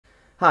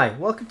Hi,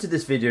 welcome to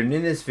this video, and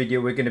in this video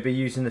we're going to be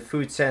using the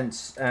Food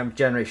Sense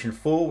Generation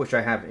 4, which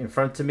I have in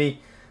front of me,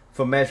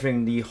 for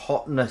measuring the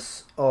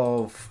hotness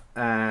of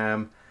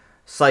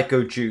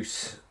Pyscho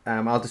juice.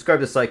 I'll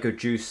describe the Pyscho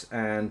juice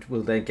and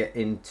we'll then get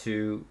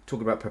into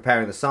talking about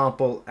preparing the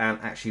sample and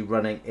actually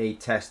running a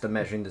test and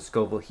measuring the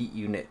Scoville heat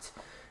unit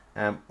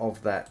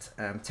of that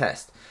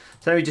test.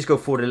 So let me just go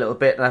forward a little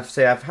bit, and I have to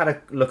say I've had a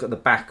look at the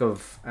back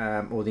of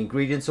all the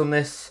ingredients on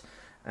this.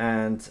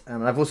 And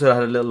I've also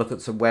had a little look at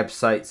some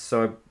websites.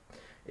 So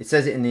it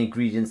says it in the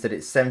ingredients that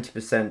it's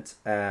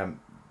 70%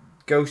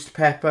 ghost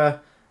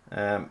pepper,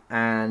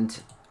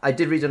 and I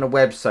did read on a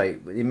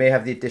website you may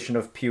have the addition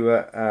of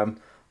pure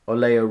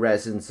oleo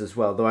resins as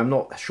well, though I'm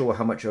not sure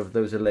how much of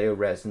those oleo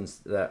resins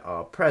that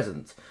are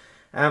present.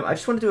 I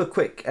just want to do a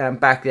quick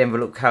back of the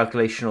envelope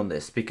calculation on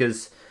this,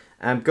 because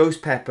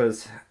ghost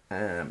peppers,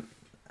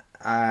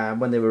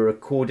 when they were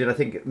recorded, I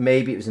think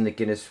maybe it was in the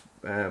Guinness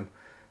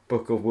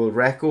Book of World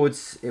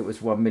Records, it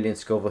was 1 million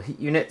Scoville heat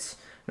units.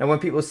 Now when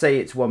people say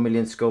it's 1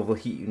 million Scoville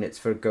heat units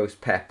for a ghost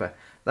pepper,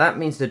 that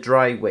means the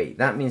dry weight,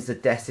 that means the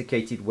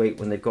desiccated weight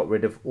when they've got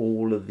rid of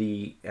all of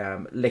the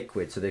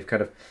liquid. So they've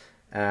kind of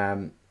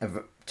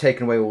have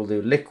taken away all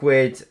the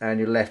liquid, and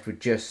you're left with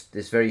just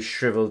this very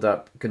shriveled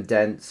up,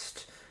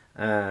 condensed,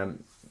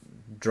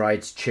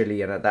 dried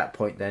chili, and at that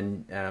point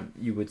then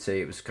you would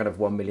say it was kind of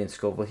 1 million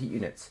Scoville heat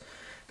units.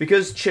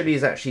 Because chili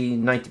is actually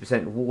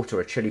 90% water,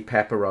 or chili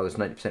pepper rather is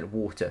 90%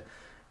 water,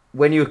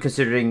 when you're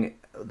considering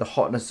the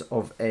hotness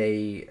of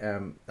a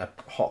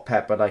hot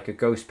pepper like a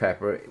ghost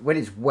pepper, when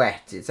it's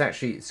wet, it's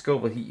actually,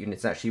 Scoville heat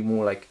units actually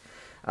more like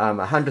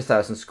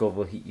 100,000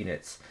 Scoville heat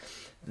units.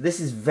 This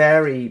is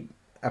very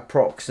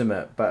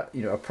approximate, but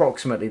you know,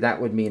 approximately that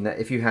would mean that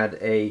if you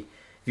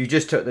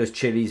just took those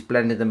chilies,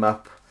 blended them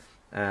up,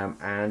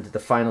 and the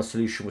final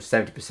solution was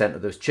 70%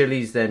 of those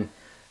chilies, then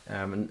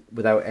and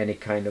without any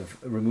kind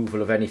of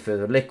removal of any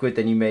further liquid,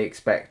 then you may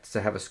expect to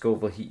have a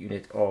Scoville heat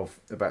unit of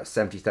about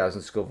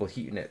 70,000 Scoville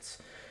heat units.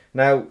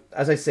 Now,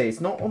 as I say,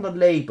 it's not on the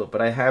label, but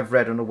I have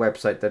read on a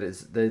website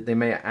that they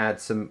may add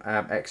some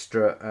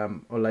extra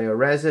oleo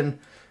resin,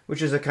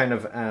 which is a kind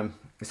of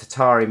it's a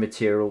tarry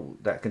material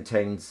that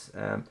contains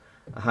a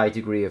high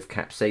degree of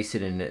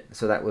capsaicin in it,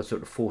 so that will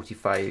sort of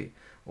fortify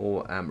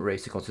or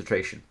raise the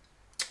concentration.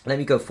 Let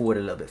me go forward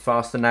a little bit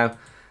faster now.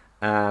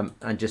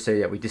 And just say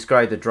that we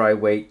described the dry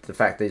weight. The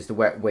fact is the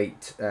wet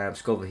weight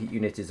Scoville heat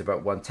unit is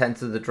about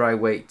 1/10 of the dry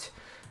weight.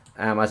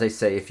 As I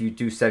say, if you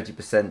do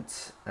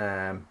 70%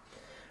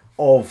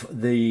 of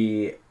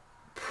the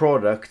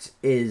product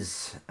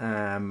is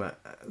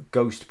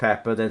ghost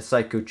pepper, then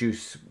Pyscho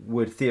juice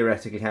would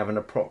theoretically have an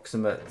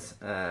approximate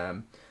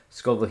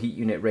Scoville heat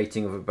unit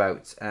rating of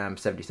about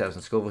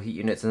 70,000 Scoville heat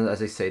units. And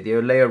as I say, the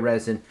oleo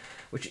resin,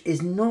 which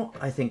is not,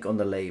 I think, on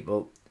the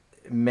label,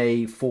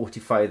 may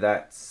fortify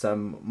that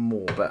some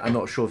more, but I'm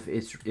not sure if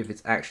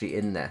it's actually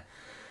in there.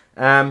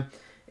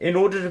 In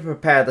order to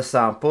prepare the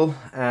sample,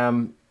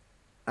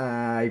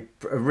 I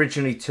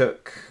originally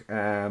took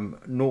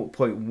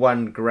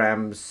 0.1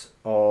 grams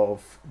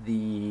of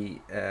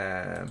the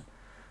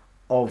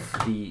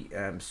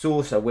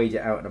sauce. I weighed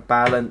it out in a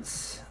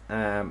balance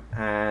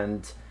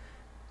and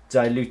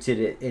diluted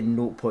it in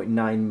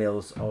 0.9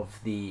 mils of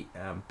the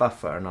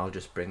buffer, and I'll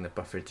just bring the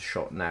buffer into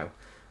shot now.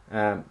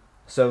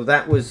 So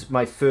that was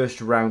my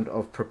first round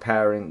of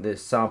preparing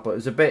this sample. It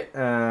was a bit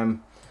sort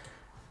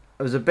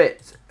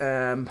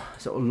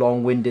of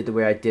long-winded the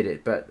way I did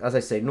it, but as I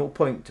say,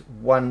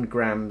 0.1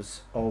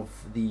 grams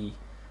of the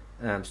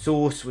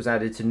sauce was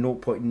added to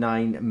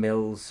 0.9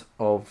 mils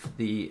of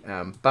the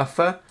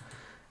buffer,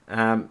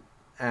 and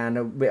I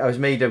was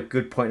made a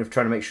good point of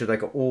trying to make sure that I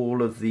got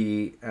all of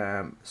the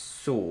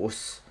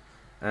sauce.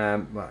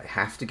 Well, I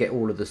have to get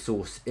all of the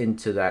sauce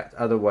into that,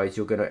 otherwise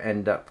you're going to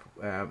end up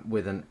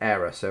with an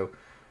error. So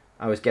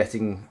I was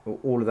getting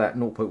all of that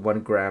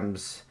 0.1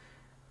 grams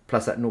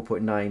plus that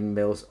 0.9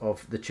 mils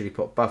of the chili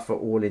pot buffer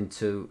all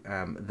into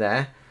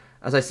there.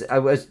 As I said,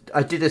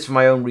 I did this for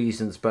my own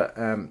reasons, but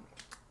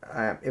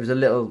it was a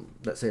little,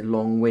 let's say,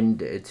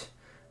 long-winded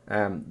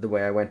the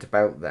way I went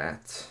about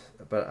that.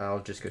 But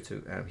I'll just go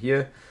to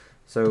here.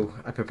 So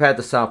I prepared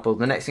the sample.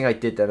 The next thing I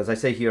did then, as I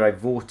say here, I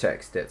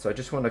vortexed it. So I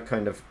just want to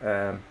kind of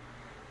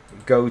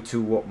go to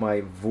what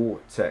my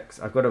vortex.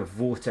 I've got a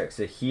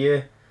vortexer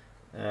here,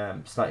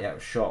 slightly out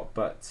of shot,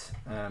 but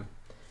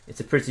it's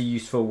a pretty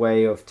useful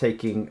way of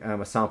taking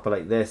a sample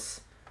like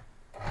this,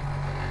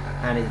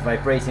 and it's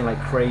vibrating like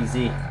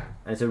crazy,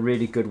 and it's a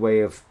really good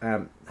way of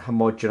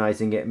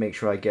homogenizing it, make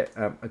sure I get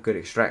a good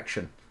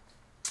extraction.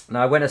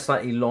 Now I went a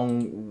slightly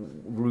long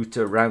route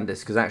around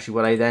this, because actually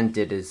what I then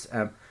did is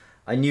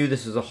I knew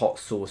this was a hot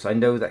sauce. I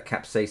know that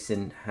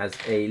capsaicin has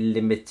a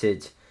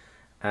limited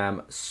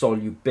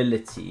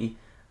solubility,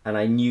 and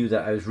I knew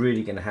that I was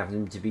really going to have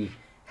them to be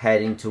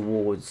heading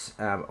towards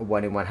a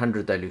 1 in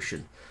 100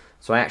 dilution.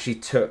 So I actually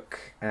took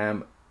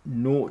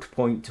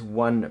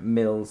 0.1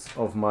 mils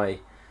of my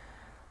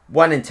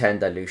 1 in 10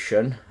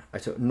 dilution. I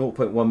took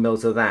 0.1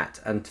 mils of that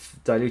and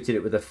diluted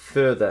it with a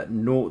further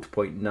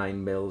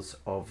 0.9 mils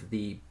of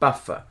the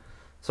buffer.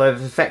 So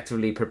I've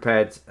effectively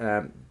prepared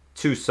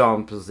two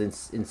samples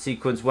in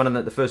sequence. One of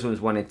them, the first one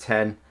was 1 in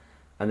 10,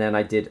 and then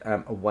I did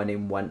a 1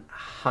 in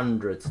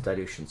 100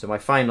 dilution. So my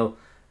final,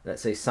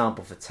 let's say,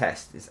 sample for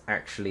test is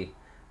actually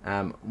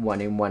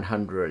 1 in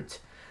 100.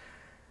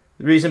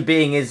 The reason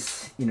being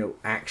is,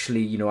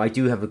 I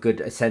do have a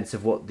good sense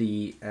of what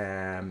the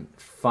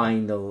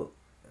final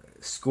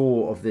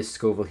score of this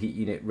Scoville heat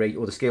unit rate,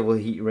 or the Scoville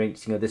heat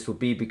rating of this will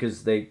be,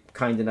 because they're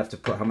kind enough to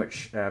put how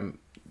much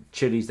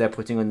chilies they're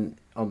putting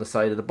on the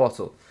side of the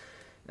bottle.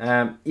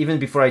 Even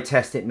before I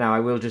test it now, I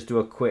will just do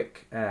a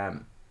quick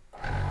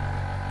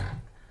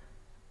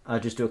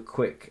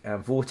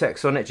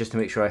vortex on it just to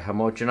make sure I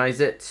homogenize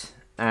it.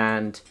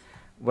 And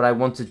what I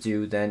want to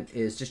do then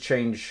is just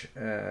change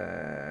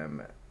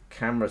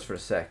cameras for a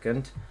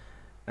second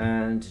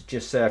and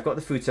just say I've got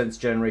the food sense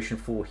generation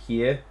 4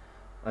 here.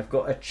 I've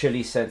got a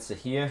chili sensor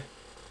here.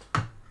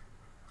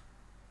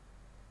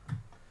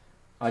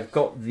 I've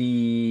got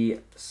the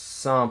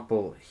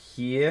sample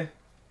here.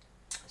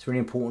 It's really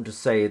important to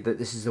say that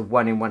this is a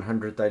 1 in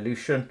 100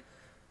 dilution.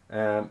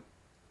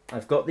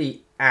 I've got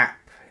the app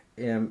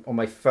on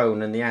my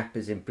phone, and the app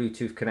is in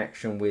Bluetooth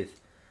connection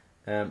with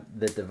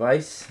the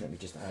device. Let me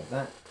just add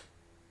that.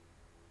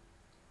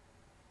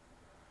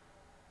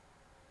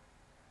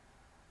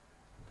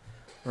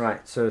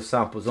 Right, so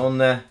sample's on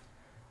there,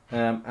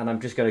 and I'm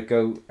just going to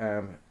go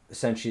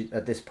essentially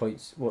at this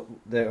point.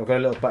 I've got a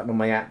little button on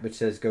my app which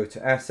says go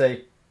to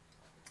assay.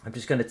 I'm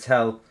just going to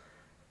tell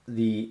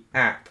the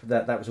app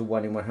that was a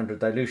 1 in 100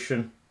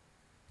 dilution,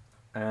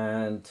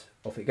 and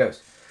off it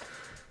goes.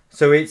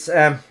 So it's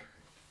you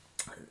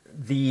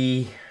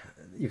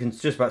can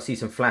just about see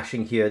some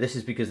flashing here. This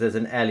is because there's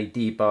an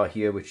LED bar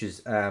here which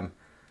is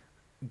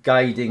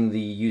guiding the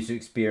user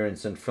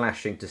experience and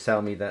flashing to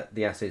tell me that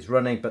the assay is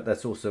running, but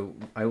that's also,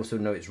 I also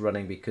know it's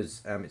running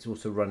because it's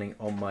also running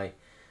on my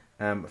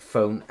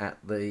phone at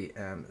the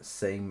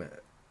same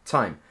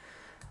time.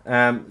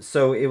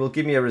 So it will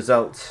give me a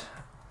result,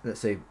 let's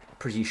say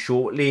pretty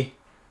shortly.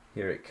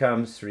 Here it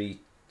comes, 3,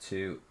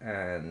 2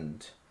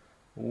 and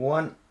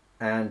 1,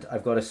 and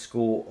I've got a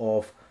score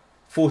of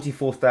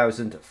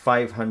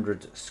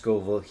 44,500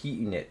 Scoville heat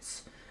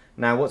units.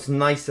 Now what's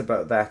nice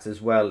about that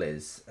as well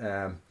is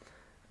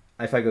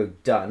if I go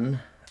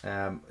done,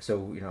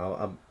 so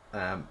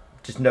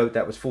just note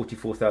that was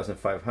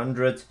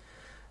 44,500.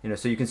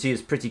 So you can see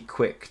it's pretty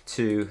quick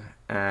to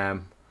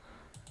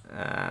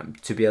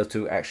be able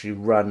to actually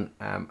run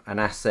an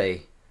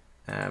assay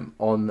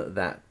on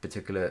that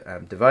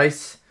particular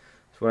device.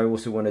 So what I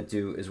also want to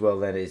do as well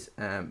then is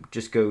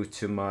just go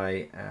to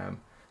my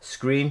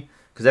screen,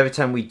 because every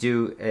time we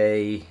do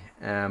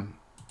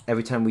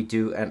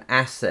an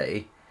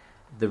assay,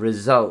 the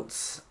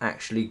results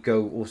actually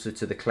go also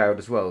to the cloud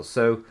as well.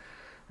 So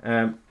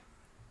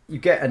you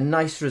get a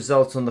nice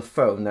result on the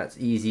phone that's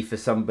easy for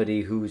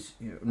somebody who's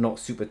not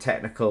super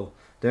technical.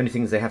 The only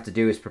things they have to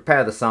do is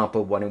prepare the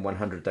sample 1 in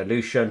 100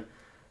 dilution,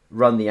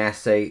 run the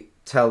assay,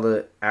 tell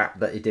the app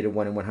that it did a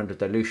 1 in 100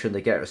 dilution.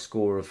 They get a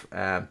score of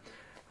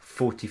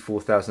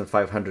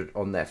 44,500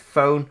 on their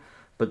phone.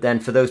 But then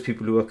for those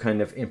people who are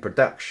kind of in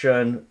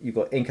production, you've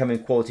got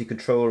incoming quality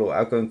control or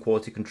outgoing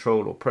quality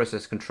control or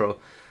process control.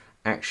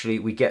 Actually,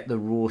 we get the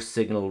raw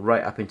signal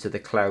right up into the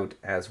cloud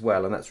as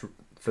well. And that's,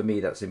 for me,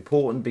 that's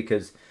important,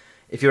 because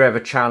if you're ever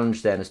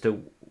challenged then as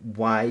to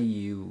why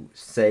you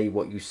say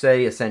what you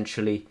say,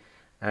 essentially,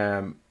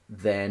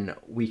 then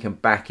we can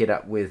back it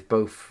up with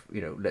both,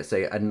 let's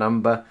say a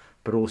number,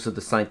 but also the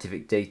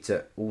scientific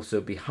data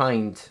also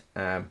behind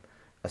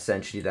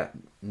essentially that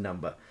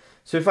number.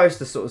 So if I was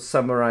to sort of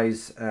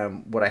summarize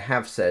what I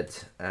have said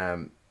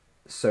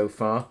so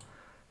far,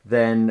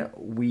 then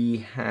we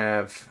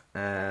have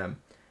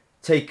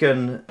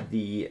taken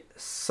the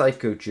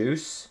Pyscho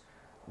juice.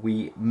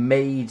 We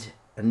made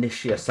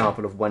initially a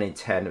sample of 1 in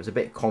 10. It was a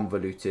bit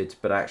convoluted,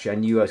 but actually I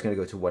knew I was going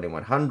to go to 1 in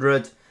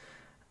 100.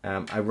 I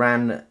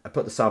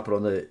put the sample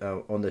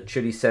on the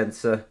chili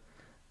sensor.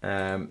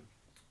 I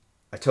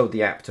told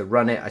the app to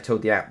run it. I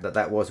told the app that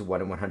that was a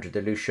 1 in 100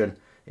 dilution.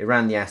 It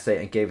ran the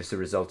assay and gave us a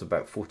result of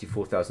about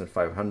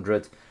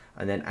 44,500.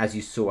 And then, as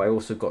you saw, I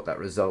also got that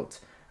result.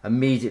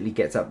 Immediately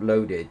gets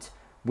uploaded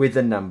with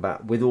the number,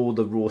 with all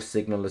the raw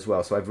signal as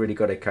well. So I've really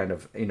got a kind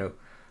of,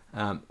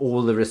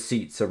 all the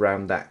receipts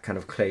around that kind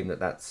of claim that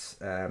that's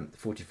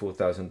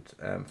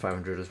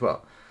 44,500 as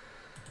well.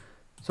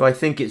 So I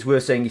think it's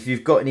worth saying, if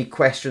you've got any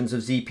questions of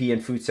ZP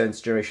and food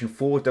sense generation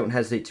 4, don't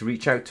hesitate to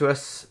reach out to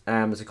us.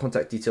 There's a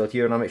contact detail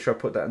here, and I'll make sure I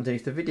put that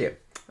underneath the video.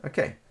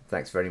 Okay,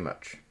 thanks very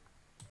much.